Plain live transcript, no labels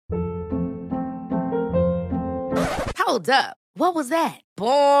Hold up. What was that?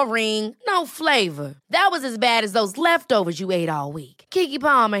 Boring. No flavor. That was as bad as those leftovers you ate all week. Keke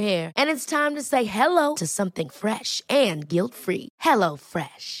Palmer here, and it's time to say hello to something fresh and guilt-free. Hello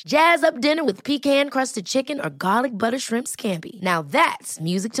Fresh. Jazz up dinner with pecan-crusted chicken or garlic butter shrimp scampi. Now that's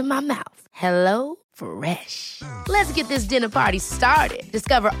music to my mouth. Hello Fresh. Let's get this dinner party started.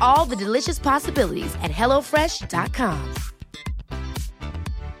 Discover all the delicious possibilities at hellofresh.com.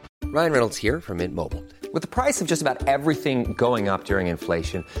 Ryan Reynolds here from Mint Mobile. With the price of just about everything going up during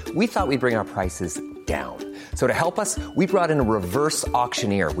inflation, we thought we'd bring our prices down. So to help us, we brought in a reverse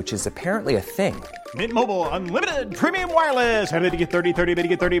auctioneer, which is apparently a thing. Mint Mobile Unlimited Premium Wireless. How to get 30, 30, bit to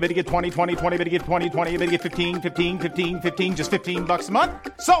get 30, bit to get 20, 20, 20, bit to get 20, 20, bit to get 15, 15, 15, 15, just $15 a month?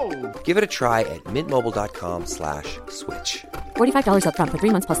 Sold! Give it a try at mintmobile.com/switch. $45 up front for 3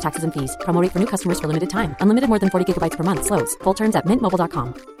 months plus taxes and fees. Promo rate for new customers for limited time. Unlimited more than 40 gigabytes per month. Slows full terms at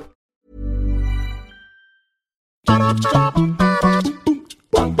mintmobile.com.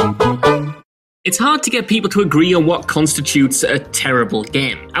 It's hard to get people to agree on what constitutes a terrible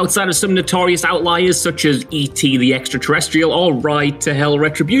game. Outside of some notorious outliers such as E.T. the Extraterrestrial or Ride to Hell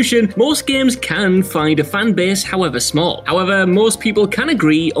Retribution, most games can find a fan base, however small. However, most people can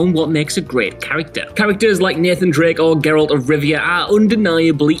agree on what makes a great character. Characters like Nathan Drake or Geralt of Rivia are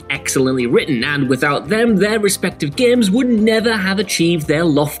undeniably excellently written, and without them, their respective games would never have achieved their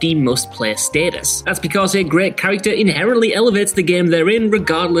lofty must-play status. That's because a great character inherently elevates the game they're in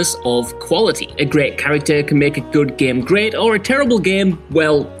regardless of quality. A great character can make a good game great, or a terrible game,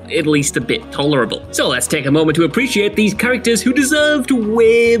 well, at least a bit tolerable. So let's take a moment to appreciate these characters who deserved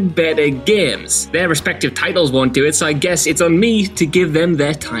way better games. Their respective titles won't do it, so I guess it's on me to give them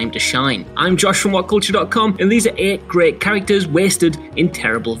their time to shine. I'm Josh from WhatCulture.com, and these are 8 great characters wasted in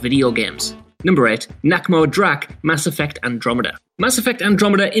terrible video games. Number 8, Nakmo Drak, Mass Effect Andromeda. Mass Effect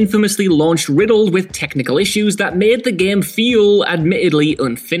Andromeda infamously launched riddled with technical issues that made the game feel admittedly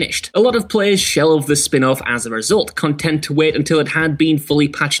unfinished. A lot of players shelved the spin-off as a result, content to wait until it had been fully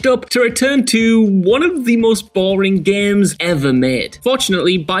patched up to return to one of the most boring games ever made.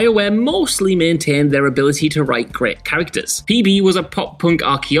 Fortunately, BioWare mostly maintained their ability to write great characters. PB was a pop-punk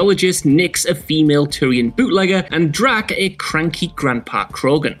archaeologist, Nyx a female Turian bootlegger, and Drak a cranky Grandpa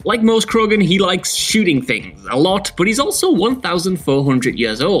Krogan. Like most Krogan, he likes shooting things a lot, but he's also 1,400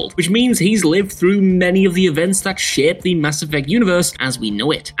 years old, which means he's lived through many of the events that shape the Mass Effect universe as we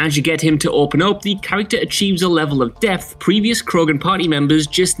know it. As you get him to open up, the character achieves a level of depth previous Krogan party members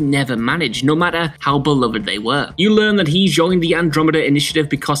just never managed, no matter how beloved they were. You learn that he joined the Andromeda Initiative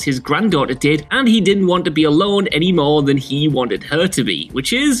because his granddaughter did, and he didn't want to be alone any more than he wanted her to be,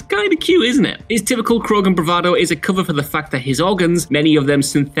 which is kinda cute, isn't it? His typical Krogan bravado is a cover for the fact that his organs, many of them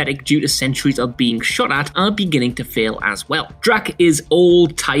synthetic due to centuries of being shot at, are beginning to fail as well. Drak is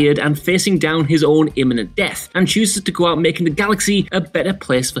old, tired, and facing down his own imminent death, and chooses to go out making the galaxy a better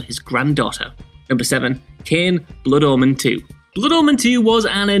place for his granddaughter. Number 7, Kain Blood Omen 2. Blood Omen 2 was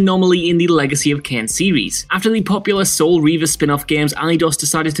an anomaly in the Legacy of Kain series. After the popular Soul Reaver spin-off games, Eidos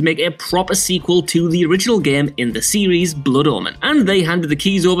decided to make a proper sequel to the original game in the series, Blood Omen, and they handed the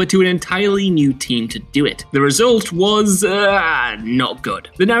keys over to an entirely new team to do it. The result was, not good.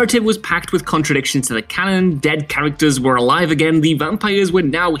 The narrative was packed with contradictions to the canon, dead characters were alive again, the vampires were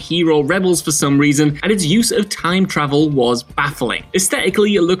now hero rebels for some reason, and its use of time travel was baffling.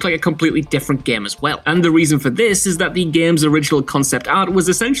 Aesthetically, it looked like a completely different game as well, and the reason for this is that the game's original concept art was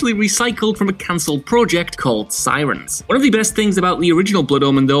essentially recycled from a cancelled project called Sirens. One of the best things about the original Blood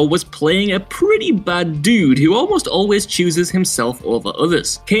Omen though was playing a pretty bad dude who almost always chooses himself over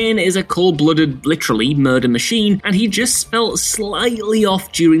others. Kain is a cold-blooded, literally, murder machine, and he just felt slightly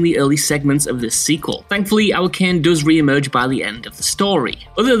off during the early segments of this sequel. Thankfully, our Kain does re-emerge by the end of the story.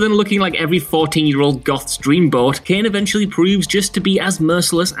 Other than looking like every 14-year-old goth's dreamboat, Kain eventually proves just to be as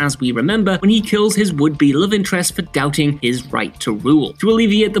merciless as we remember when he kills his would-be love interest for doubting his right to rule. To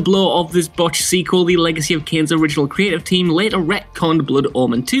alleviate the blow of this botched sequel, the Legacy of Kain's original creative team later retconned Blood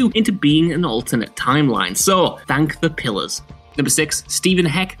Omen 2 into being an alternate timeline, so thank the pillars. Number 6, Stephen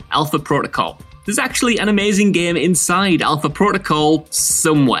Heck, Alpha Protocol. There's actually an amazing game inside Alpha Protocol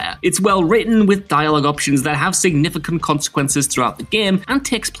somewhere. It's well written with dialogue options that have significant consequences throughout the game and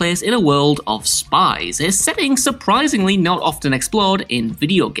takes place in a world of spies, a setting surprisingly not often explored in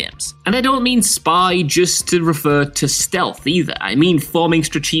video games. And I don't mean spy just to refer to stealth either. I mean forming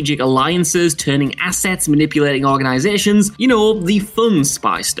strategic alliances, turning assets, manipulating organizations, you know, the fun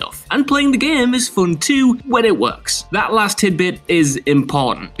spy stuff. And playing the game is fun too when it works. That last tidbit is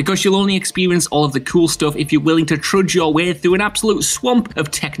important because you'll only experience all all of the cool stuff if you're willing to trudge your way through an absolute swamp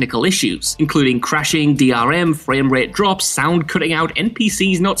of technical issues, including crashing, DRM, frame rate drops, sound cutting out,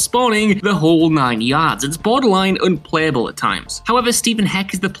 NPCs not spawning, the whole 9 yards. It's borderline unplayable at times. However, Stephen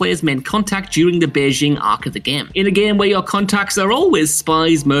Heck is the player's main contact during the Beijing arc of the game. In a game where your contacts are always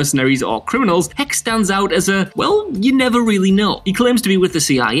spies, mercenaries, or criminals, Heck stands out as a, well, you never really know. He claims to be with the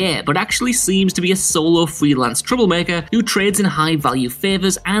CIA, but actually seems to be a solo freelance troublemaker who trades in high-value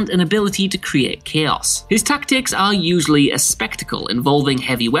favors and an ability to create chaos. His tactics are usually a spectacle, involving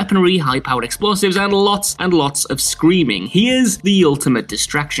heavy weaponry, high-powered explosives, and lots of screaming. He is the ultimate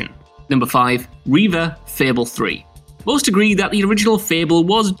distraction. Number 5. Reaver, Fable 3. Most agree that the original Fable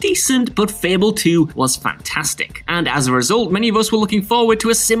was decent, but Fable 2 was fantastic. And as a result, many of us were looking forward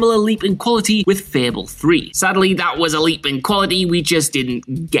to a similar leap in quality with Fable 3. Sadly, that was a leap in quality we just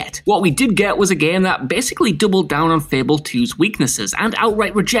didn't get. What we did get was a game that basically doubled down on Fable 2's weaknesses and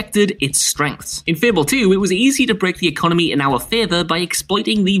outright rejected its strengths. In Fable 2, it was easy to break the economy in our favor by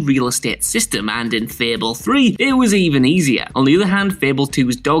exploiting the real estate system, and in Fable 3, it was even easier. On the other hand, Fable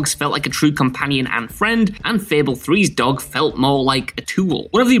 2's dogs felt like a true companion and friend, and Fable 3's dog felt more like a tool.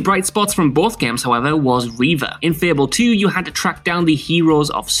 One of the bright spots from both games, however, was Reaver. In Fable 2, you had to track down the heroes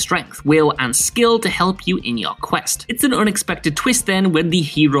of strength, will, and skill to help you in your quest. It's an unexpected twist then when the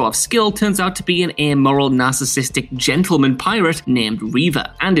hero of skill turns out to be an amoral, narcissistic gentleman pirate named Reaver.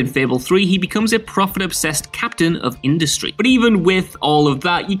 And in Fable 3, he becomes a profit-obsessed captain of industry. But even with all of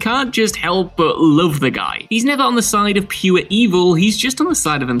that, you can't just help but love the guy. He's never on the side of pure evil, he's just on the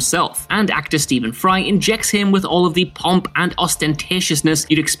side of himself. And actor Stephen Fry injects him with all of the pomp and ostentatiousness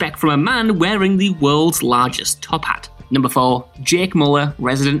you'd expect from a man wearing the world's largest top hat. Number 4. Jake Muller,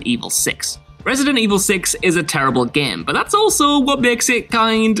 Resident Evil 6. Resident Evil 6 is a terrible game, but that's also what makes it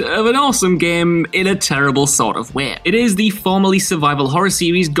kind of an awesome game in a terrible sort of way. It is the formerly survival horror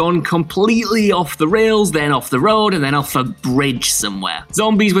series gone completely off the rails, then off the road, and then off a bridge somewhere.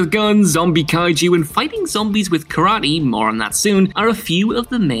 Zombies with guns, zombie kaiju, and fighting zombies with karate, more on that soon, are a few of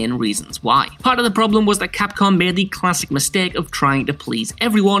the main reasons why. Part of the problem was that Capcom made the classic mistake of trying to please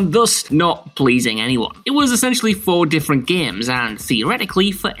everyone, thus not pleasing anyone. It was essentially 4 different games, and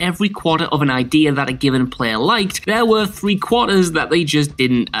theoretically, for every quarter of an idea that a given player liked, there were 3/4 that they just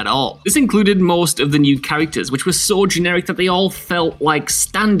didn't at all. This included most of the new characters, which were so generic that they all felt like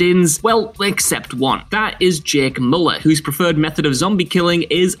stand-ins, well, except one. That is Jake Muller, whose preferred method of zombie killing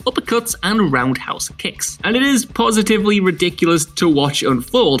is uppercuts and roundhouse kicks. And it is positively ridiculous to watch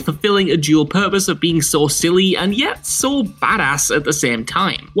unfold, fulfilling a dual purpose of being so silly and yet so badass at the same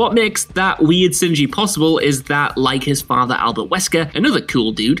time. What makes that weird synergy possible is that, like his father Albert Wesker, another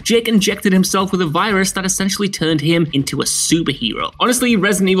cool dude, Jake injected himself with a virus that essentially turned him into a superhero. Honestly,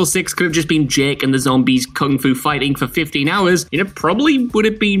 Resident Evil 6 could have just been Jake and the zombies kung fu fighting for 15 hours, and it probably would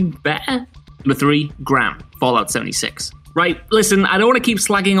have been better. Number 3, Graham, Fallout 76. Right, listen, I don't want to keep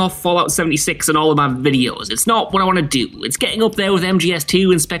slagging off Fallout 76 in all of my videos. It's not what I want to do. It's getting up there with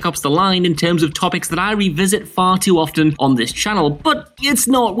MGS2 and Spec Ops The Line in terms of topics that I revisit far too often on this channel, but it's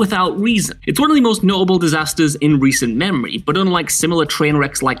not without reason. It's one of the most notable disasters in recent memory, but unlike similar train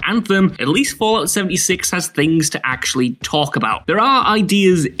wrecks like Anthem, at least Fallout 76 has things to actually talk about. There are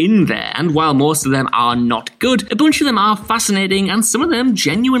ideas in there, and while most of them are not good, a bunch of them are fascinating, and some of them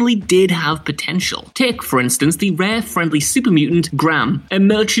genuinely did have potential. Take, for instance, the rare friendly super mutant Graham, a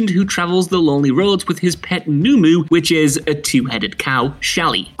merchant who travels the lonely roads with his pet Numu, which is a 2-headed cow,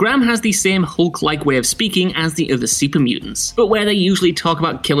 Shally. Graham has the same Hulk-like way of speaking as the other super mutants, but where they usually talk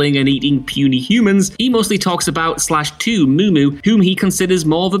about killing and eating puny humans, he mostly talks about /to Mumu, whom he considers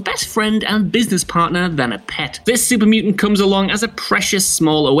more of a best friend and business partner than a pet. This super mutant comes along as a precious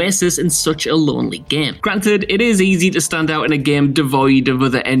small oasis in such a lonely game. Granted, it is easy to stand out in a game devoid of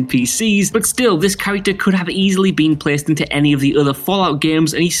other NPCs, but still, this character could have easily been placed into any of the other Fallout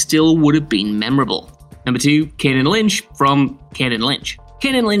games and he still would have been memorable. Number 2, Kane and Lynch from Kane and Lynch.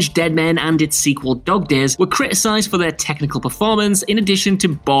 Kane and Lynch Dead Men and its sequel Dog Days were criticised for their technical performance in addition to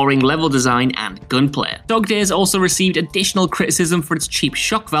boring level design and gunplay. Dog Days also received additional criticism for its cheap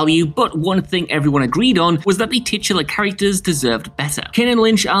shock value, but one thing everyone agreed on was that the titular characters deserved better. Kane and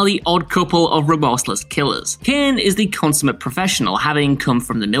Lynch are the odd couple of remorseless killers. Kane is the consummate professional, having come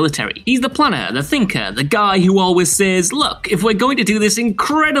from the military. He's the planner, the thinker, the guy who always says, look, if we're going to do this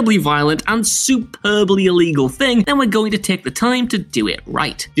incredibly violent and superbly illegal thing, then we're going to take the time to do it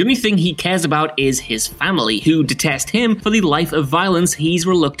right. The only thing he cares about is his family, who detest him for the life of violence he's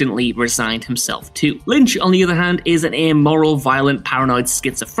reluctantly resigned himself to. Lynch, on the other hand, is an amoral, violent, paranoid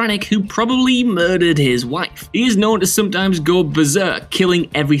schizophrenic who probably murdered his wife. He is known to sometimes go berserk, killing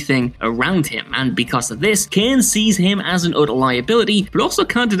everything around him, and because of this, Kane sees him as an utter liability, but also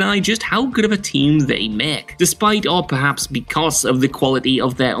can't deny just how good of a team they make. Despite, or perhaps because of the quality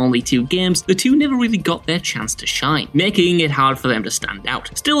of their only 2 games, the two never really got their chance to shine, making it hard for them to stand out.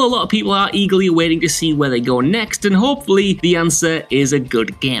 Still, a lot of people are eagerly waiting to see where they go next, and hopefully the answer is a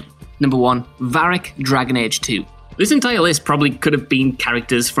good game. Number 1, Varric Dragon Age 2. This entire list probably could have been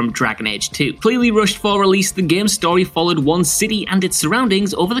characters from Dragon Age 2. Clearly rushed for release, the game's story followed one city and its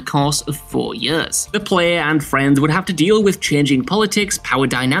surroundings over the course of 4 years. The player and friends would have to deal with changing politics, power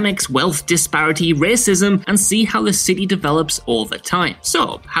dynamics, wealth disparity, racism, and see how the city develops over time.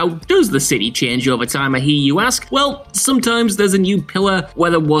 So, how does the city change over time, I hear you ask? Well, sometimes there's a new pillar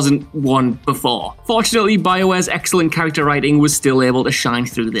where there wasn't one before. Fortunately, BioWare's excellent character writing was still able to shine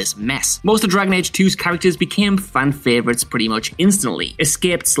through this mess. Most of Dragon Age 2's characters became fan favorites pretty much instantly.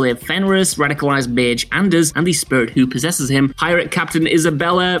 Escaped slave Fenris, radicalized mage Anders, and the spirit who possesses him, pirate captain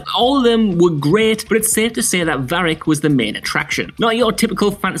Isabella, all of them were great, but it's safe to say that Varric was the main attraction. Not your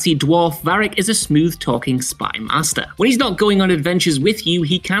typical fantasy dwarf, Varric is a smooth-talking spy master. When he's not going on adventures with you,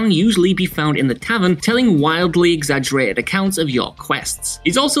 he can usually be found in the tavern, telling wildly exaggerated accounts of your quests.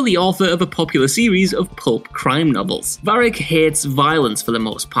 He's also the author of a popular series of pulp crime novels. Varric hates violence for the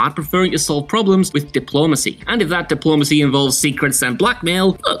most part, preferring to solve problems with diplomacy, and if that diplomacy involves secrets and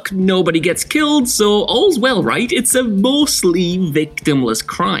blackmail, look, nobody gets killed, so all's well, right? It's a mostly victimless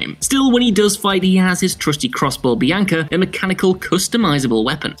crime. Still, when he does fight, he has his trusty crossbow Bianca, a mechanical, customizable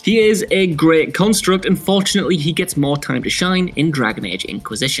weapon. He is a great construct, and fortunately he gets more time to shine in Dragon Age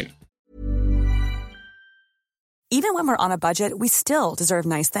Inquisition. Even when we're on a budget, we still deserve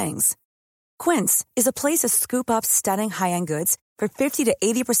nice things. Quince is a place to scoop up stunning high-end goods for 50 to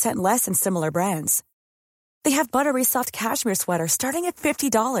 80% less than similar brands. They have buttery soft cashmere sweaters starting at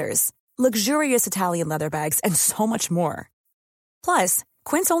 $50, luxurious Italian leather bags, and so much more. Plus,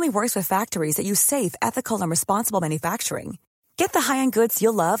 Quince only works with factories that use safe, ethical, and responsible manufacturing. Get the high-end goods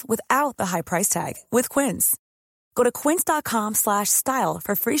you'll love without the high price tag with Quince. Go to quince.com/style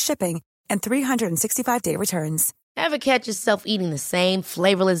for free shipping and 365-day returns. Ever catch yourself eating the same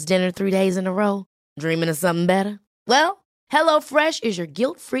flavorless dinner 3 days in a row? Dreaming of something better? Well, HelloFresh is your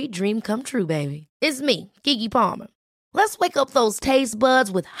guilt-free dream come true, baby. It's me, Keke Palmer. Let's wake up those taste buds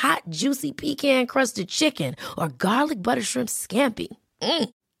with hot, juicy pecan-crusted chicken or garlic butter shrimp scampi.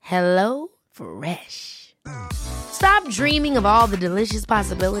 Hello Fresh. Stop dreaming of all the delicious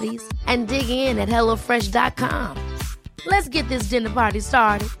possibilities and dig in at HelloFresh.com. Let's get this dinner party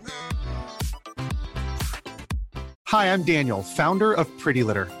started. Hi, I'm Daniel, founder of Pretty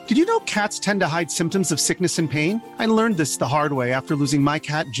Litter. Did you know cats tend to hide symptoms of sickness and pain? I learned this the hard way after losing my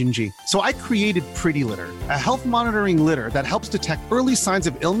cat, Gingy. So I created Pretty Litter, a health monitoring litter that helps detect early signs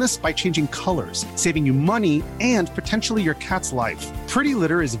of illness by changing colors, saving you money and potentially your cat's life. Pretty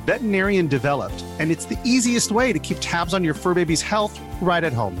Litter is veterinarian developed, and it's the easiest way to keep tabs on your fur baby's health right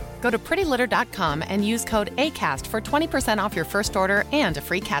at home. Go to prettylitter.com and use code ACAST for 20% off your first order and a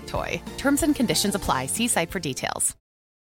free cat toy. Terms and conditions apply. See site for details.